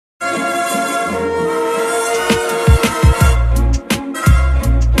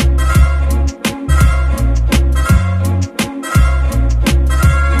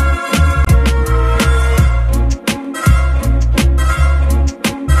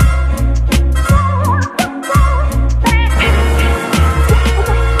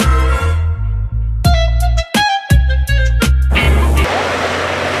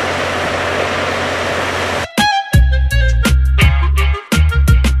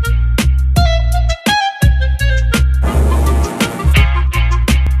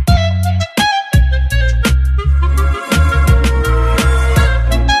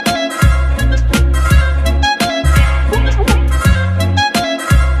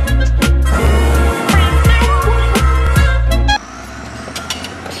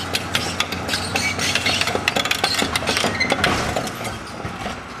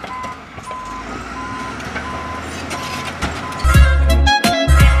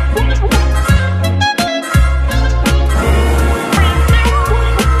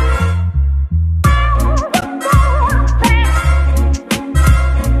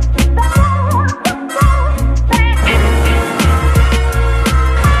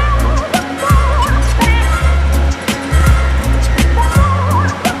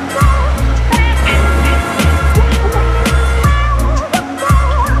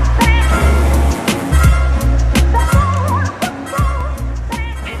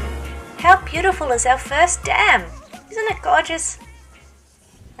beautiful as our first dam. Isn't it gorgeous?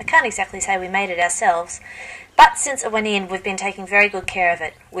 I can't exactly say we made it ourselves, but since it went in, we've been taking very good care of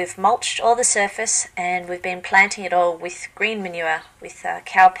it. We've mulched all the surface and we've been planting it all with green manure, with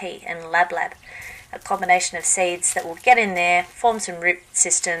cowpea and lab, a combination of seeds that will get in there, form some root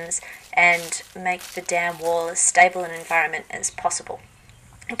systems and make the dam wall as stable an environment as possible.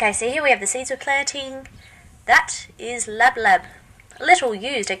 Okay, so here we have the seeds we're planting. That is lab, a little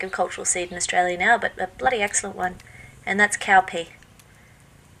used agricultural seed in Australia now, but a bloody excellent one. And that's cowpea.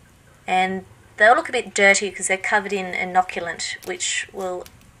 And they'll look a bit dirty because they're covered in inoculant, which will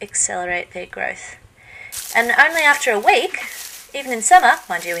accelerate their growth. And only after a week, even in summer,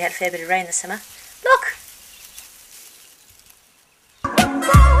 mind you we had a fair bit of rain this summer, look!